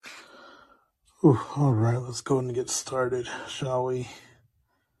Ooh, all right, let's go and get started, shall we?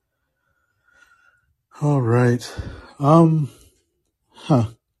 All right. Huh.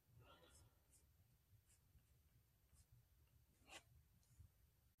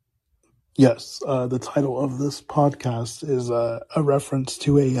 Yes, the title of this podcast is a reference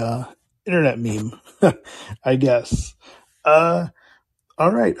to a internet meme, I guess. Uh,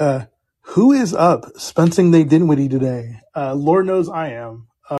 all right. Who is up? Spencing they Dinwiddie today. Lord knows I am.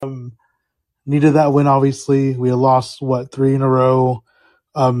 Needed that win, obviously. We had lost, three in a row?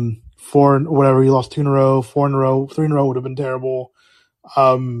 Four, whatever. We lost two in a row, four in a row, three in a row would have been terrible.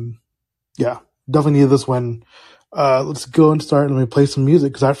 Yeah, definitely needed this win. Let's go and start and let me play some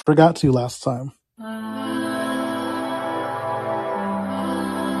music because I forgot to last time.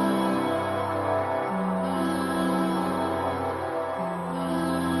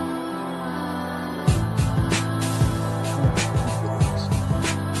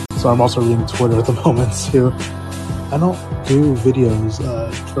 So I'm also reading Twitter at the moment too. I don't do videos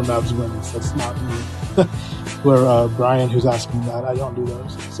for Mavs wins. That's not me. Where Brian, who's asking that, I don't do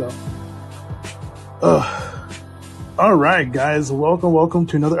those. So, all right, guys, welcome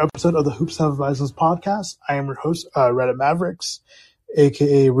to another episode of the Hoops Have Advisors podcast. I am your host, Reddit Mavericks,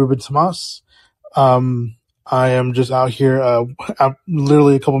 aka Ruben Tomas. I am just out here,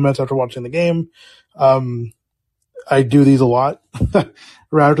 literally a couple minutes after watching the game. I do these a lot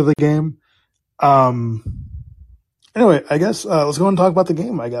right after the game. Anyway, I guess let's go and talk about the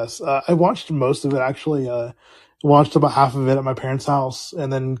game. I guess I watched most of it actually. Watched about half of it at my parents' house,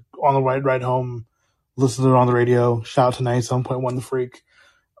 and then on the ride home, listened to it on the radio. Shout out to 97.1 The Freak.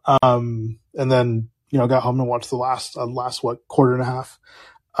 And then got home and watched the last quarter and a half.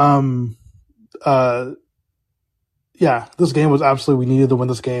 Yeah, this game was absolutely, we needed to win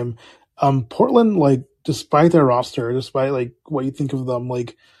this game. Portland, despite their roster, despite what you think of them,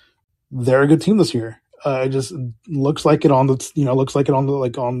 they're a good team this year. It just looks like it on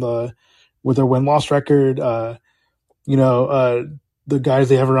the with their win-loss record. The guys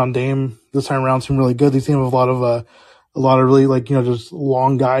they have around Dame this time around seem really good. They seem to have a lot of really just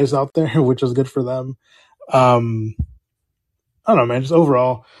long guys out there, which is good for them. I don't know, man. Just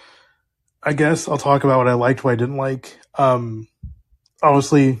overall, I guess I'll talk about what I liked, what I didn't like.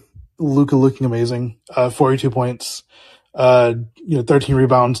 Obviously, Luka looking amazing. 42 points, 13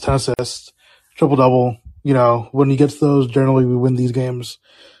 rebounds, 10 assists, triple double. When he gets those, generally we win these games.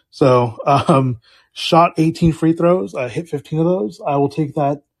 So, shot 18 free throws, hit 15 of those. I will take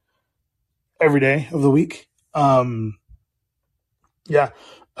that every day of the week.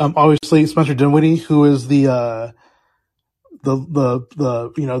 Obviously Spencer Dinwiddie, who is the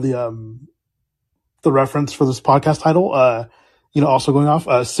reference for this podcast title, also going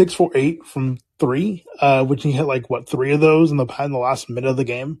off 6 for 8 from three, which he hit three of those in the last minute of the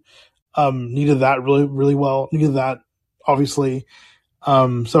game. Needed that really, really well. Needed that obviously.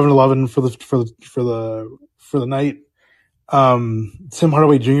 7-11 for the night. Tim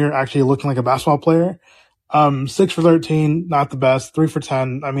Hardaway Jr. actually looking like a basketball player. 6 for 13, not the best. 3 for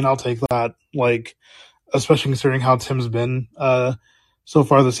 10. I mean, I'll take that. Especially considering how Tim's been so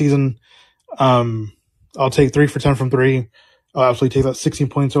far this season. I'll take 3 for 10 from three. I'll absolutely take that. 16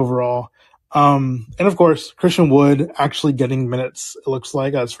 points overall. And of course, Christian Wood actually getting minutes. It looks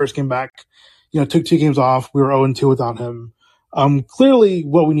like his first game back. Took 2 games off. We were 0-2 without him. Clearly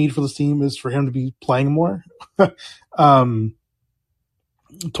what we need for this team is for him to be playing more.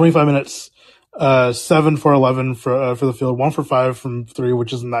 25 minutes, 7 for 11 for the field, 1 for 5 from three,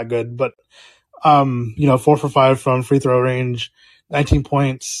 which isn't that good, but, 4 for 5 from free throw range, 19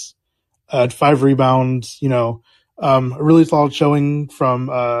 points, 5 rebounds, a really solid showing from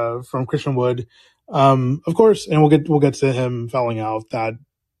Christian Wood. Of course, and we'll get to him fouling out. That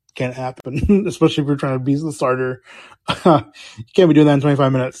can't happen, especially if you're trying to be the starter. You can't be doing that in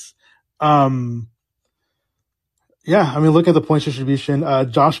 25 minutes. Look at the points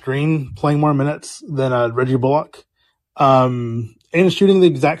distribution. Josh Green playing more minutes than Reggie Bullock, and shooting the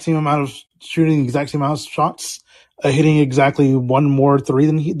exact same amount of shots, hitting exactly one more three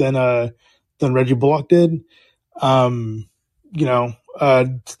than Reggie Bullock did.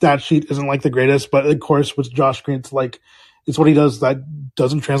 Stat sheet isn't the greatest, but of course with Josh Green, it's what he does that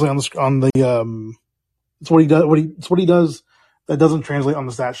doesn't translate it's what he does that doesn't translate on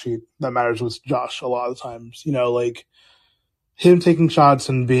the stat sheet that matters with Josh a lot of the times. Him taking shots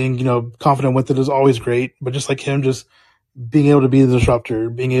and being, confident with it is always great, but just him just being able to be the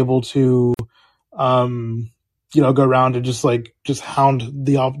disruptor, being able to, go around and just hound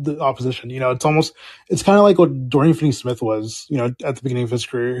the opposition. It's kind of like what Dorian Finney-Smith was, at the beginning of his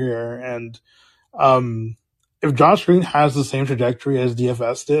career here. And, if Josh Green has the same trajectory as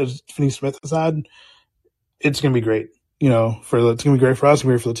DFS did, as Finney Smith has had, it's gonna be great. It's gonna be great for us, it's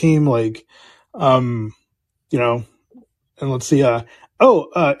gonna be great for the team. And let's see.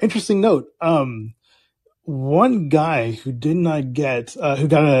 Interesting note. One guy who did not get, who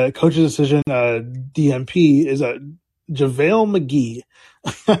got a coach's decision, DMP, is JaVale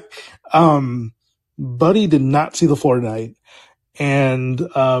McGee. Buddy did not see the floor tonight, and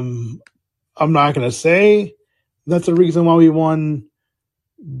I'm not gonna say that's the reason why we won,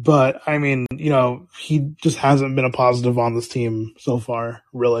 but I mean, he just hasn't been a positive on this team so far,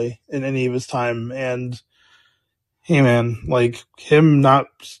 really, in any of his time. And hey, man, like him not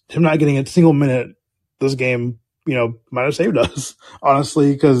getting a single minute this game, might have saved us,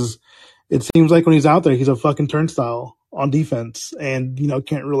 honestly, because it seems like when he's out there, he's a fucking turnstile on defense, and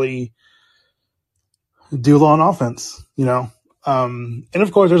can't really do a lot on offense. And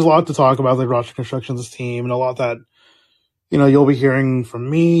of course, there's a lot to talk about, like roster construction of this team, and a lot that you'll be hearing from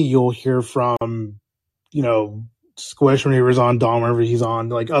me. You'll hear from Squish when he was on, Dom whenever he's on,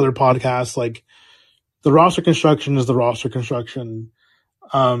 like other podcasts. Like the roster construction is the roster construction.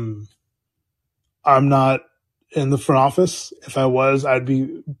 I'm not in the front office. If I was, I'd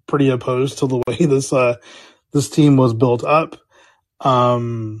be pretty opposed to the way this team was built up.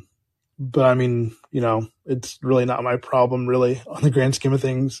 But I mean, it's really not my problem, really, on the grand scheme of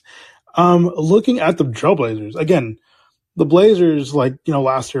things. Looking at the Trailblazers, again, the Blazers,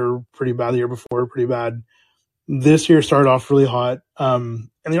 last year pretty bad, the year before pretty bad. This year started off really hot, and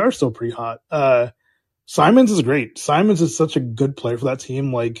they are still pretty hot. Simons is great. Simons is such a good player for that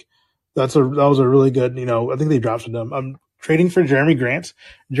team. That was a really good, I think they drafted him. I'm trading for Jeremy Grant.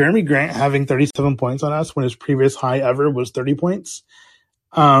 Jeremy Grant having 37 points on us when his previous high ever was 30 points.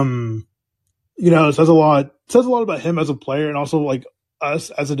 It says a lot. It says a lot about him as a player, and also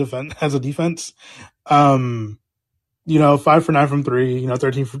us as a defense. 5 for 9 from 3.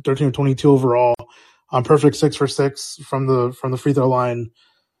 13 for 22 overall. Perfect 6 for 6 from the free throw line.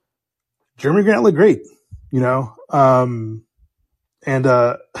 Jeremy Grant looked great.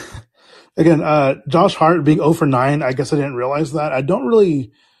 Again, Josh Hart being 0 for 9, I guess I didn't realize that. I don't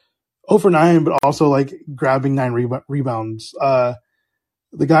really 0 for 9, but also grabbing 9 rebounds. The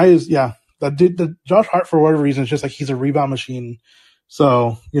guy is, that dude, Josh Hart, for whatever reason, it's just he's a rebound machine.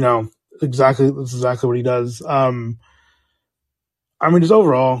 So, that's exactly what he does. Just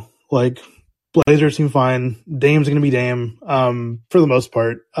overall, Blazers seem fine. Dame's going to be Dame, for the most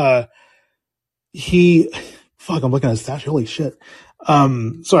part. I'm looking at his stats. Holy shit.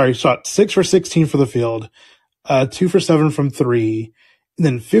 Shot 6 for 16 for the field, 2 for 7 from 3, and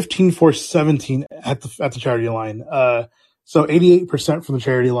then 15 for 17 at the charity line. So 88% from the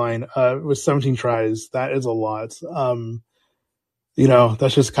charity line, with 17 tries. That is a lot.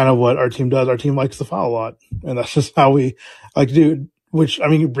 That's just kind of what our team does. Our team likes to foul a lot, and that's just how we like to do, which,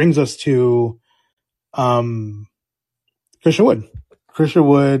 it brings us to, Christian Wood. Christian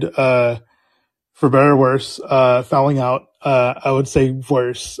Wood, for better or worse, fouling out, I would say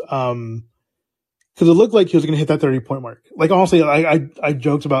worse. Cause it looked like he was going to hit that 30-point mark. Honestly, I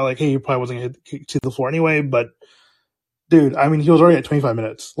joked about hey, he probably wasn't going to hit to the floor anyway, but dude, he was already at 25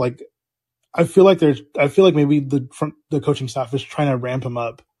 minutes. I feel like maybe the coaching staff is trying to ramp him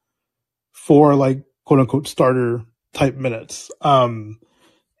up for quote unquote starter type minutes.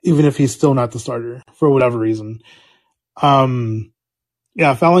 Even if he's still not the starter for whatever reason. Fouling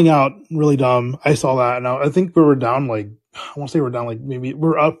out, really dumb. I saw that, and I think we were down I want to say we're down maybe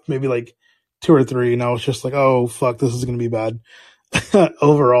we're up maybe 2 or 3, and I was just oh fuck, this is gonna be bad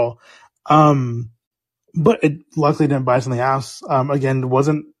overall. But it luckily didn't bite us in the ass. Again, it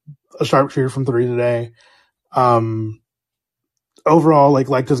wasn't a sharpshooter from 3 today. Overall,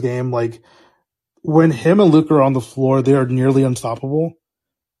 liked his game. When him and Luke are on the floor, they are nearly unstoppable,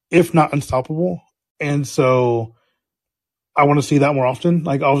 if not unstoppable. And so I want to see that more often.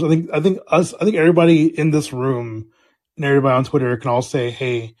 I think everybody in this room and everybody on Twitter can all say,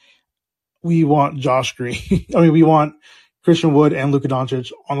 hey, we want Josh Green. We want Christian Wood and Luka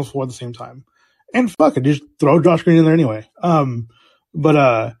Doncic on the floor at the same time. And fuck it, just throw Josh Green in there anyway.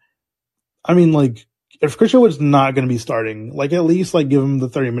 If Christian Wood's not going to be starting, at least give him the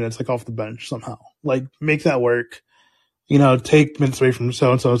 30 minutes off the bench somehow. Make that work. Take minutes away from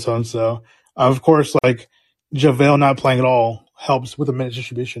so and so and so and so. Of course, JaVale not playing at all helps with the minute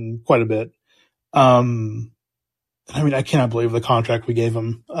distribution quite a bit. I cannot believe the contract we gave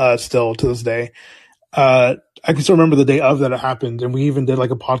him, still to this day. I can still remember the day of that it happened, and we even did a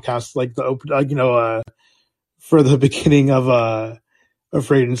podcast, for the beginning of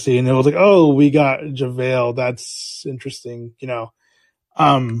free agency, and it was oh, we got JaVale. That's interesting,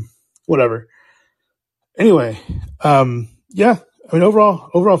 whatever. Anyway, yeah, I mean,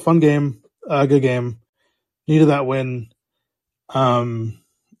 overall fun game, good game. Needed that win.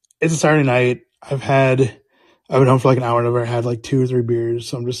 It's a Saturday night. I've been home for like an hour and I've already had like 2 or 3 beers.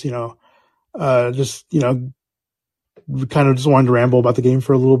 So I'm just, kind of just wanted to ramble about the game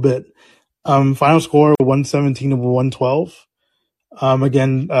for a little bit. Final score 117 to 112.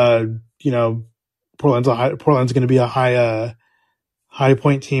 Again, Portland's going to be a high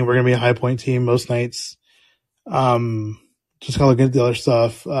point team. We're going to be a high point team most nights. Just kind of looking at the other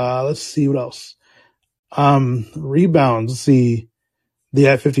stuff. Let's see what else. Rebounds. Let's see. They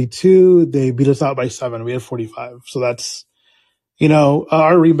had 52. They beat us out by 7. We had 45. So that's,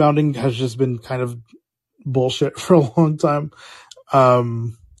 our rebounding has just been kind of bullshit for a long time.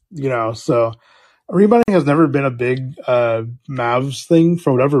 So rebounding has never been a big Mavs thing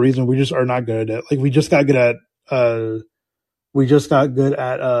for whatever reason. We just are not good at it. Like we just got good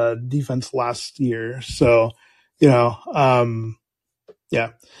at defense last year. So, yeah.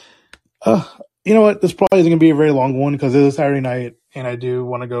 You know what? This probably isn't gonna be a very long one because it is Saturday night, and I do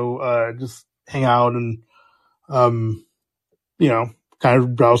want to go just hang out and kind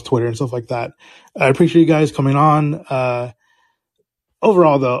of browse Twitter and stuff like that. I appreciate you guys coming on.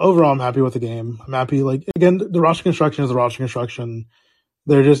 Overall, I'm happy with the game. I'm happy. Like again, the roster construction is the roster construction.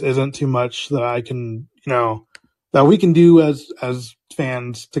 There just isn't too much that I can, that we can do as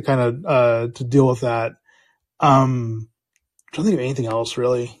fans to kind of to deal with that. I'm trying to think of anything else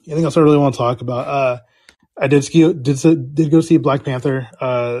really. Anything else I really want to talk about? I did go see Black Panther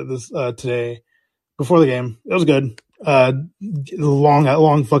this today before the game. It was good.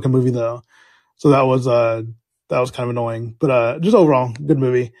 Long fucking movie though. So that was kind of annoying, but just overall good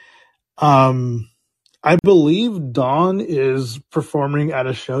movie. I believe Dawn is performing at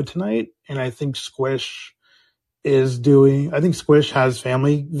a show tonight, and I think Squish has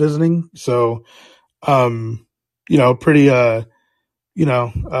family visiting. So, pretty,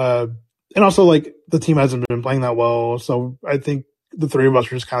 and also like the team hasn't been playing that well. So I think the three of us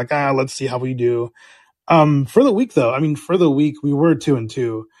are just kind of like, let's see how we do. For the week though, we were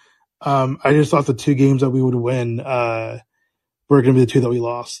 2-2. I just thought the 2 games that we would win, were going to be the 2 that we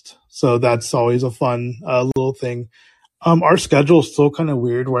lost. So that's always a fun, little thing. Our schedule is still kind of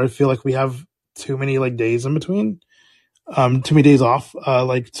weird where I feel like we have too many like days in between, too many days off.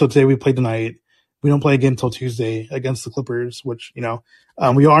 So today we played tonight. We don't play again until Tuesday against the Clippers, which, we are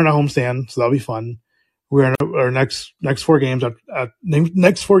in a homestand, so that'll be fun. We're in our next 4 games.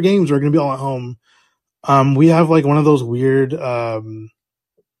 Next 4 games are going to be all at home. We have like one of those weird,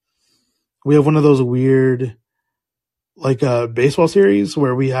 baseball series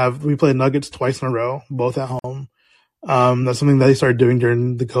where we played Nuggets twice in a row, both at home. That's something that they started doing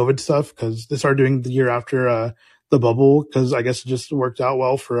during the COVID stuff because they started doing the year after the bubble because I guess it just worked out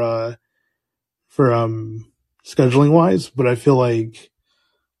well for scheduling wise. But I feel like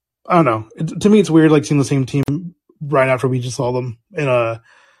I don't know. To me, it's weird like seeing the same team right after we just saw them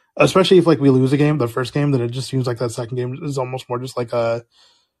especially if like we lose a game, the first game, then it just seems like that second game is almost more just like a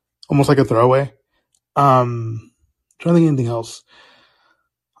throwaway. Trying to think of anything else.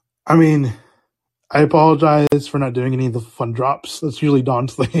 I mean, I apologize for not doing any of the fun drops. That's usually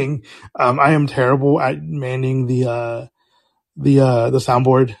Don's thing. I am terrible at manning the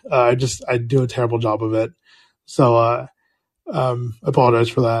soundboard. I do a terrible job of it. So, I apologize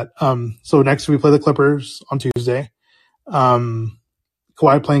for that. So next we play the Clippers on Tuesday.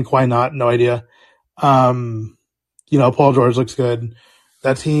 Kawhi playing, Kawhi not, no idea. Paul George looks good.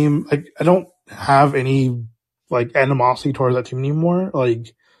 That team, I don't have any like animosity towards that team anymore.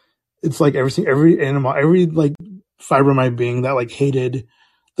 Like it's like every like fiber of my being that like hated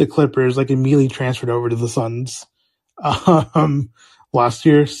the Clippers like immediately transferred over to the Suns last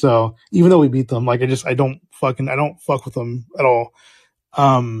year. So even though we beat them, like I don't fuck with them at all.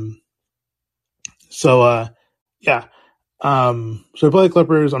 Yeah. So we play the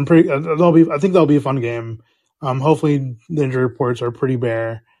Clippers. I think that'll be a fun game. Hopefully the injury reports are pretty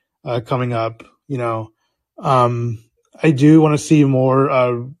bare, coming up, I do want to see more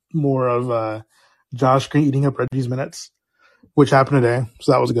of, Josh Green eating up Reggie's minutes, which happened today.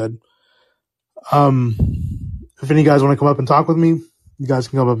 So that was good. If any guys want to come up and talk with me, you guys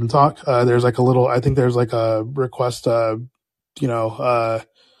can come up and talk. There's like there's like a request, there's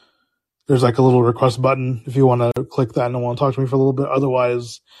like a little request button if you want to click that and want to talk to me for a little bit.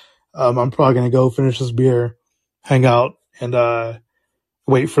 Otherwise, I'm probably going to go finish this beer, hang out, and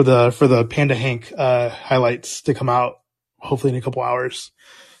wait for the Panda Hank highlights to come out, hopefully in a couple hours.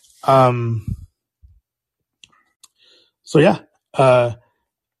 So yeah, I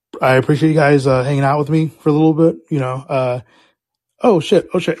appreciate you guys hanging out with me for a little bit. Oh shit,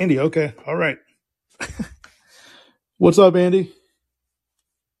 Andy. Okay, all right. What's up, Andy?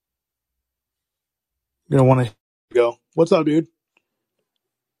 You don't want to go. What's up, dude?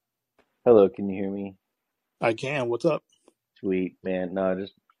 Hello, can you hear me? I can. What's up? Sweet, man. No,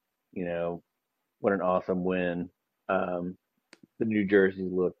 just, you know, what an awesome win. Um, the New Jersey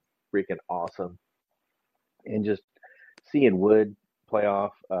look freaking awesome. And just seeing Wood play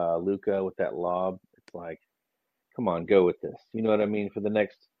off Luca with that lob, it's like, come on, go with this. You know what I mean? For the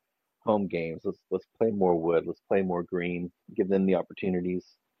next home games, let's play more Wood, let's play more Green, give them the opportunities,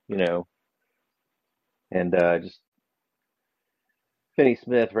 you know, and just Finney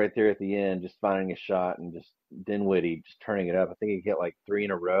Smith right there at the end, just finding a shot and just Dinwiddie just turning it up. I think he hit like three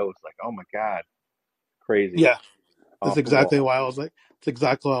in a row. It's like, oh my God, crazy. Yeah, that's Off the exactly wall. why I was like. It's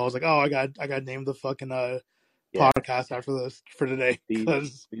exactly why I was like. Oh, I got named the fucking Yeah. podcast after this for today These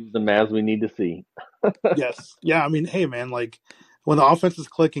because these are the Mavs we need to see. yes, yeah. I mean, hey, man, like when the offense is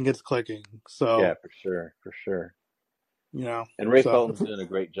clicking, it's clicking. Yeah, So for sure, for sure. you know, And Ray so Felton's doing a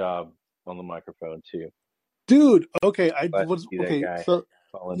great job on the microphone too. dude. Okay, I Glad to was see that okay. guy So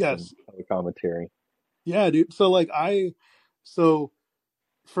calling some yes, color commentary. yeah, dude. So like so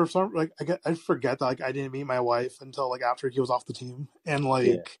for some I forget that like I didn't meet my wife until like after he was off the team and Yeah,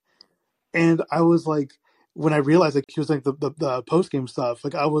 like and I was like when I realized like he was like the post game stuff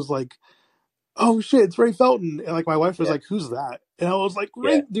like I was like oh shit it's Ray Felton and like my wife was yeah, like who's that and I was like yeah,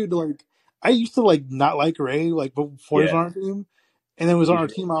 Ray dude like I used to like not like Ray like before he was yeah. on our team and then he was on He's our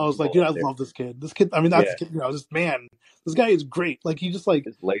really team I was like comfortable dude up I there. love this kid I mean that's Yeah, kid, this man this guy is great like he just like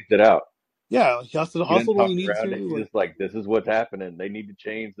just lays it out. yeah he has to He doesn't hustle when talk he needs around to it. He's like just like, this is what's happening. They need to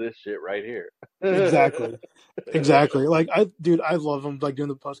change this shit right here. exactly. Exactly. Like dude, I love them like doing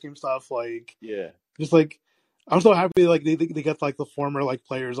the post game stuff. Like, Yeah, just like, I'm so happy like they get like the former like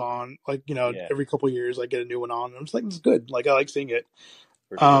players on like yeah, every couple of years like get a new one on. I'm just like it's good. Like I like seeing it.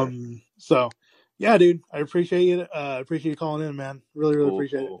 for sure. So yeah, dude, I appreciate it. Appreciate you calling in, man. Really, really Cool,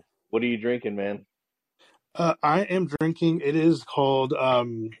 appreciate it. cool. What are you drinking, man? I am drinking. It is called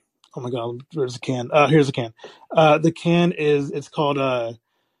Oh my god, where's the can? Here's the can. The can is it's called a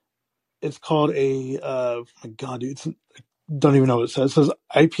oh my god, dude. It's don't even know what it says. It says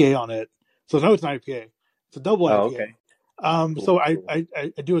IPA on it. So no, it's not IPA. It's a double Oh, IPA. okay. Cool, So I, cool. I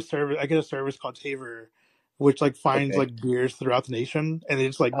I do a service. I get a service called Taver, which like finds Okay. like beers throughout the nation, and they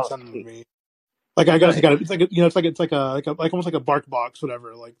just like Oh, send them to sweet. me. Like I guess I Nice. got it's like it's like a like almost like a bark box,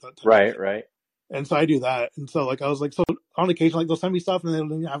 whatever, like that type of Right, thing. right. And so I do that. And so like I was like so on occasion like they'll send me stuff and they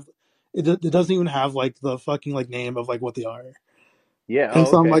don't even have it doesn't even have like the fucking like name of like what they are. Yeah. And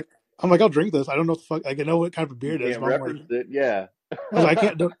Oh, so okay. I'm like I'll drink this. I don't know what the fuck like I know what kind of beer You it is, can't but I'm like reference it. Yeah. I was like,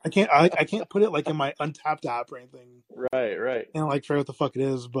 I can't put it like in my Untapped app or anything Right, right. and like figure out what the fuck it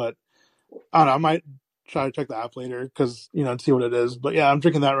is. But I don't know. I might try to check the app later because and see what it is. But yeah, I'm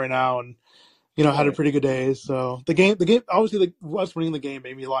drinking that right now, and had a Nice. pretty good day. So the game, obviously, us winning the game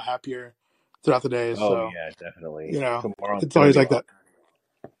made me a lot happier throughout the day. Oh, So yeah, definitely. Tomorrow's it's gonna always be like that.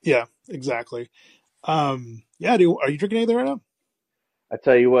 awesome. Yeah, exactly. Yeah, dude, are you drinking anything right now? I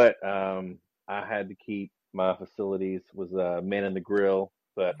tell you what, I had to keep my facilities was man in the grill,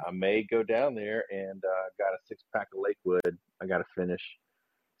 but I may go down there and got a 6 pack of Lakewood. I got to finish,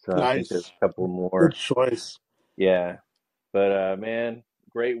 so I think there's Nice, a couple good more. choice. Yeah, but man,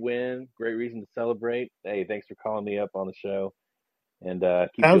 great win, great reason to celebrate. Hey, thanks for calling me up on the show, and keep doing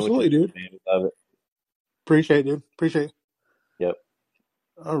what you're Absolutely, doing, dude. man. We love it. Appreciate it, dude. Appreciate it. Yep.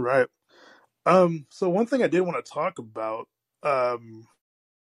 All right. So one thing I did want to talk about, um,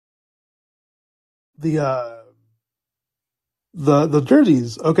 the the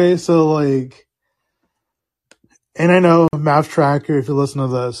jerseys. Okay, so like, and I know Mavs Tracker, if you listen to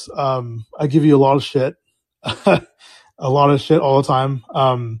this, I give you a lot of shit, a lot of shit all the time.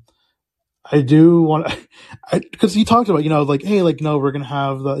 I do want, because he talked about, like, hey, like, we're gonna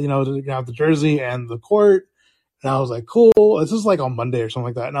have we're gonna have the jersey and the court, and I was like, cool. This is like on Monday or something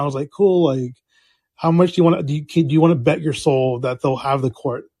like that, and I was like, cool, like. How much do you want to do you want to bet your soul that they'll have the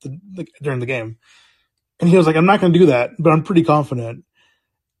court during the game? And he was like, I'm not going to do that, but I'm pretty confident.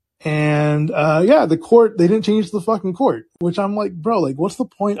 And yeah, the court, they didn't change the fucking court, which I'm like, bro, like, what's the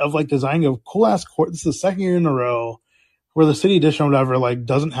point of like designing a cool ass court? This is the second year in a row where the city edition or whatever like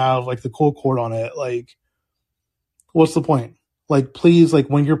doesn't have like the cool court on it. Like, what's the point? Like, please, like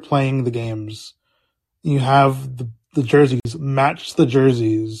when you're playing the games, you have the jerseys match the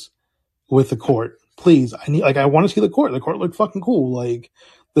jerseys with the court. Please, I want to see the court. The court looked fucking cool. Like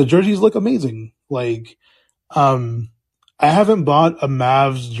the jerseys look amazing. Like um I haven't bought a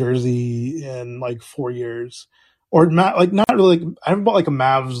Mavs jersey in like 4 years. Or like not really like I haven't bought like a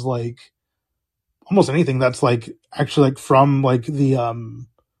Mavs like almost anything that's like actually like from like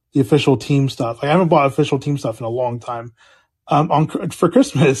the official team stuff. Like, I haven't bought official team stuff in a long time. For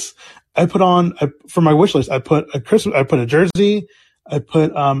Christmas, for my wish list, I put a jersey, I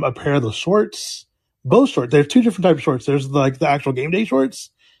put a pair of the shorts, both shorts. There's two different types of shorts. There's like the actual game day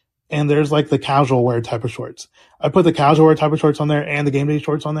shorts, and there's like the casual wear type of shorts. I put the casual wear type of shorts on there and the game day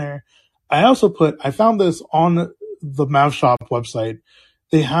shorts on there. I found this on the Mav Shop website.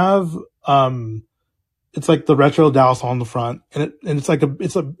 They have, it's like the retro Dallas on the front, and it's like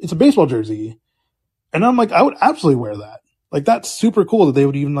it's a baseball jersey. And I'm like, I would absolutely wear that. Like, that's super cool that they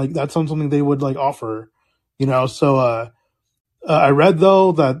would even like, that's something they would like offer, So, I read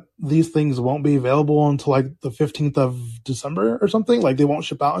though that these things won't be available until like the 15th of December or something. Like, they won't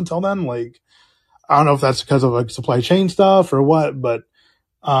ship out until then. Like, I don't know if that's because of like supply chain stuff or what, but,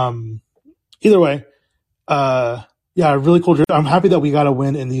 either way, yeah, really cool jersey. I'm happy that we got a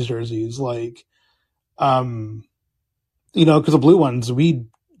win in these jerseys. Like, because the blue ones, we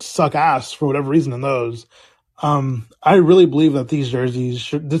suck ass for whatever reason in those. I really believe that these jerseys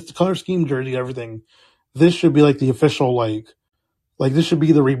this color scheme jersey, everything, this should be like the official, like this should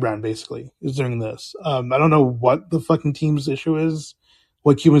be the rebrand basically, is doing this. I don't know what the fucking team's issue is,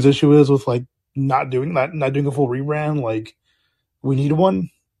 what Cuban's issue is with like not doing a full rebrand. Like, we need one,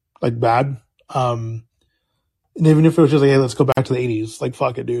 like, bad. And even if it was just like, hey, let's go back to the 80s, like,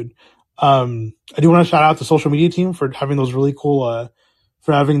 fuck it, dude. I do want to shout out the social media team for having those really cool, like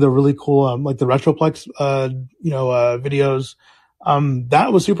the Retroplex, videos.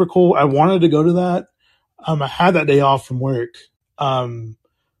 That was super cool. I wanted to go to that. I had that day off from work.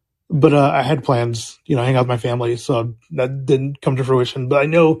 But I had plans, hang out with my family, so that didn't come to fruition. But I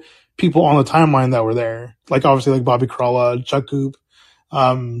know people on the timeline that were there, like obviously like Bobby Crawla, Chuck Coop,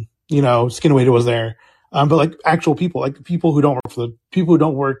 Skinwader was there. But like actual people, like people who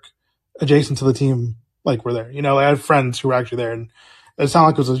don't work adjacent to the team, like, were there. I had friends who were actually there, and it sounded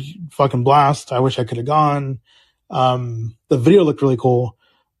like it was a fucking blast. I wish I could have gone. The video looked really cool.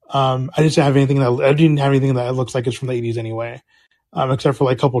 I didn't have anything that looks like it's from the 80s anyway, except for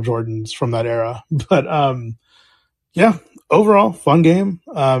like a couple Jordans from that era. But yeah, overall fun game.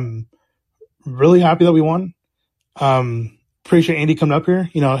 Really happy that we won. Appreciate Andy coming up here,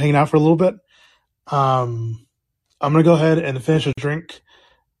 hanging out for a little bit. I'm gonna go ahead and finish a drink,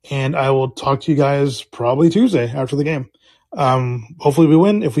 and I will talk to you guys probably Tuesday after the game. Hopefully we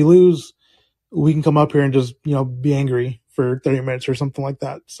win. If we lose, we can come up here and just, be angry for 30 minutes or something like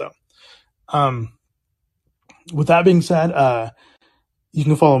that. So, with that being said, you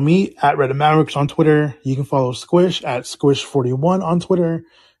can follow me at Reddit Mavericks on Twitter. You can follow Squish at Squish41 on Twitter.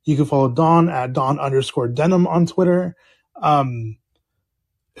 You can follow Dawn at Dawn_Denim on Twitter.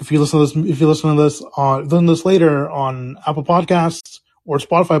 If you listen to this later on Apple Podcasts or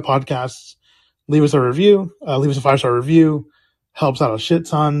Spotify podcasts, leave us a review. Leave us a 5-star review. Helps out a shit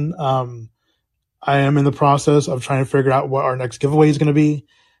ton. I am in the process of trying to figure out what our next giveaway is going to be.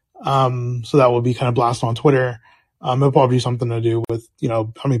 So that will be kind of blasted on Twitter. It'll probably be something to do with,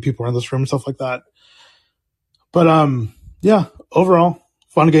 how many people are in this room and stuff like that. But, yeah, overall,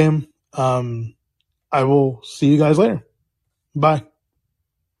 fun game. I will see you guys later. Bye.